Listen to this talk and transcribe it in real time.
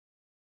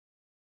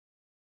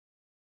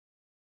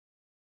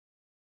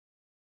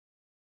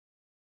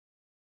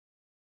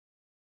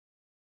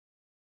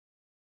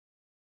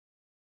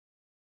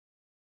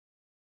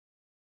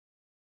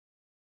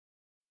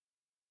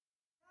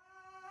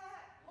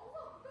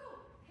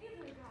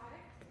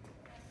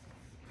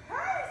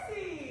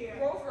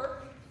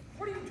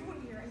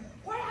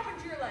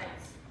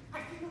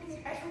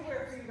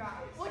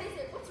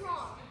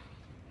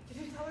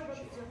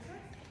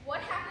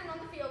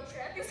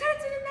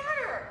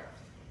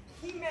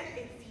and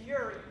a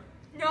fury.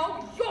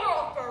 No, you're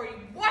a furry.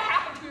 What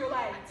happened to your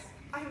legs?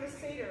 I'm a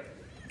satyr.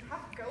 You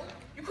have to go?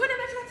 You couldn't have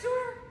mentioned that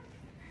sooner.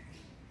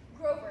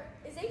 Grover,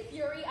 is a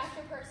fury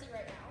after Percy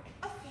right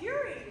now? A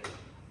fury?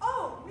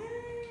 Oh, no.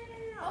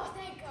 Oh,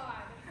 thank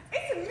God.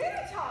 It's a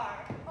minotaur.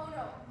 Oh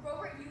no,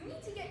 Grover, you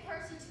need to get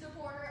Percy to the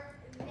border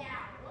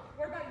now.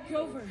 What about you?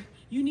 Grover,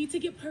 you need to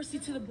get Percy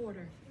to the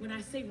border. When I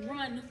say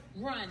run,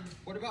 run.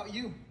 What about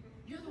you?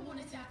 You're the one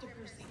that's after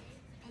Percy.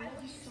 I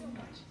love you so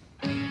much.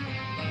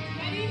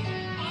 Ready?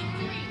 On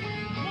 3.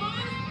 1,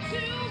 2,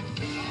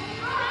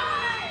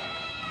 run!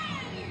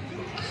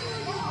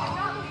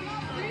 I'm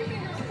not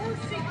leaving her,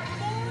 Percy. Come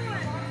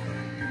on!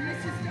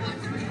 Mrs.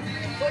 Dodson.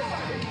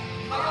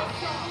 I'll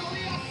tell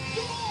you a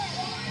story.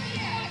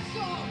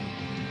 Awesome!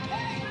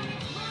 Hey,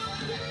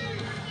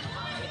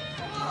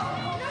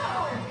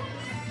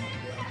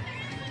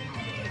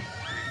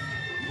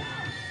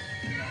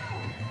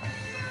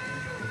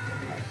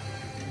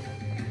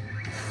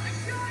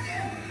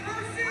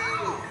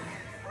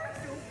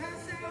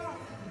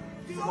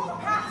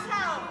 Don't pass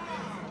out!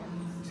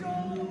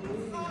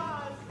 Don't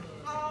pass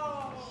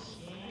out!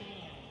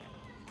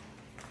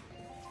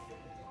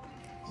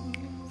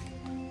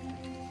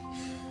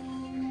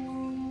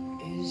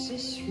 Is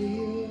this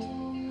real?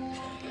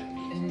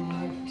 Am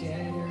I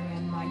dead or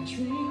am I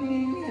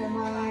dreaming? Am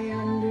I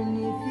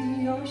underneath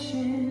the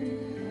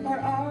ocean? Or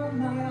are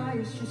my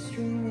eyes just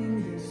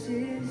streaming? This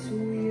is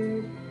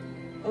weird.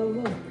 Oh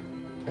look,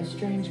 a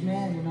strange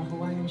man in a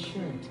Hawaiian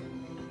shirt.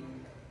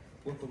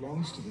 What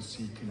belongs to the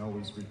sea can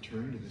always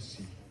return to the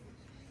sea.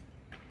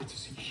 It's a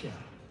seashell.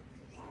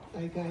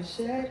 Like I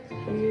said,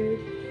 weird.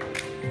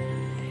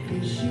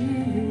 Is she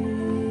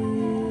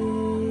real?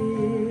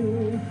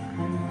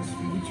 I must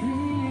be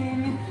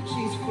dreaming.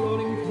 She's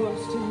floating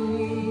close to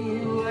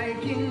me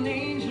like an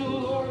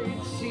angel or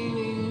it's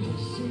seeming.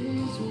 This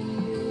is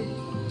weird,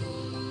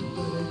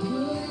 but I could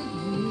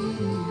be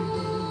weird.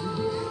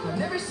 I've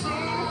never seen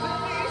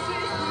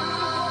faces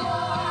through.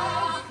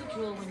 What's the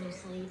drill when you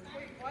sleep?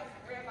 Wait, what?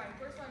 Where am I?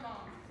 Where's my mom?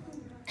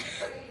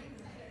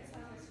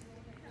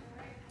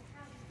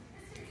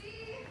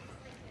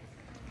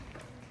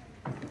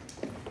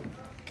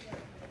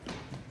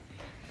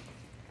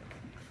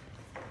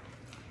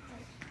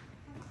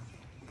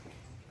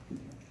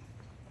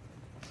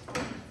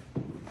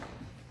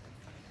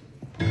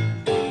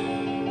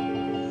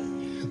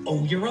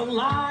 Oh, you're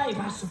alive,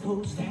 I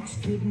suppose that's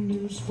good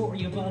news for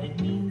you, but it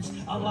means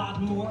a lot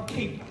more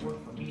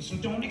paperwork for me, so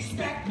don't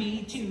expect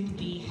me to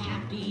be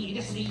happy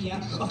to see you.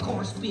 Of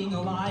course, being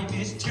alive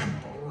is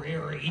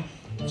temporary.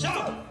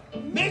 So,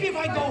 maybe if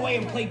I go away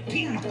and play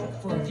pinochle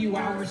for a few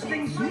hours,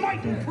 things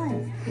might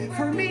improve.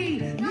 For me,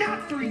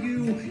 not for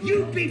you,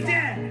 you'd be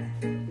dead.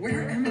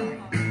 Where am I?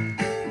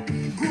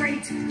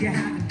 Great, you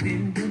haven't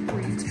been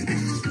debriefed.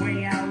 This is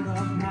way out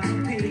of my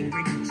pay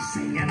grade. Just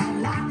saying a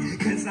lot,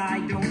 cause I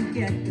don't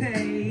get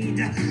paid.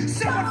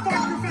 Someone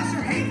find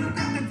Professor Hayward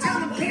and tell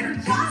him Peter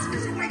Johnson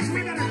is awake, so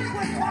we better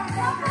click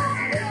off over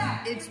here.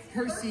 It's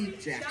Percy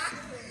Jackson.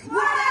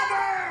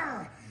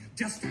 Whatever!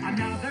 Just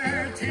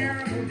another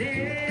terrible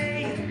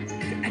day.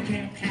 I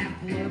can't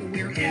have blood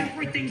where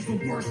everything's the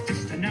worst.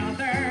 Just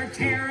another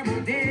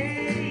terrible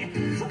day.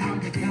 I'm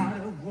the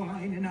god of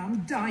wine and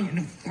I'm dying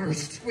of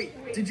thirst.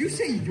 Wait, did you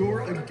say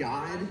you're a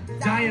god?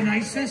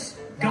 Dionysus,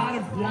 god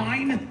of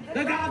wine?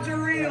 The gods are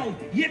real.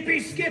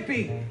 Yippee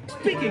skippy.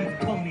 Speaking of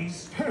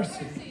ponies.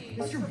 Percy,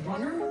 Mr.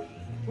 Runner?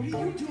 What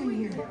are you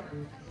doing here?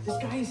 This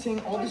guy is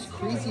saying all this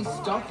crazy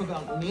stuff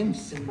about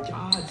nymphs and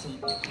gods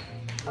and...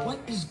 What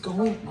is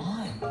going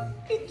on?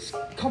 It's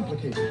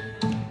complicated.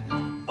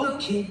 Oh,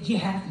 kid, you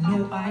have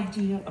no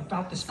idea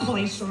about this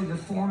place or your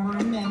former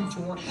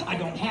mentor. I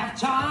don't have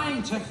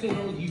time to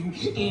fill you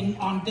in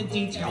on the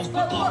details,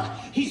 but look,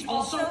 he's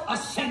also a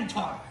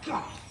centaur.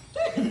 God.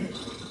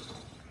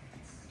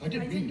 I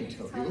didn't mean to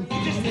tell you.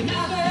 Just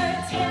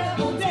another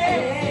terrible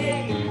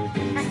day.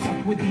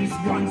 Except with these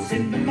runts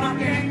in the muck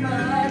and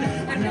mud.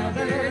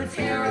 Another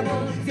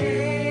terrible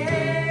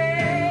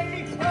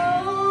day.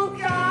 Oh,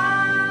 God.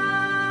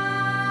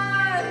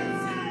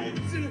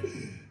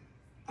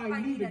 I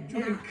need a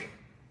drink.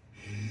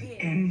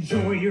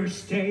 Enjoy your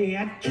stay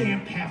at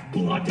Camp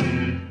Half-Blood.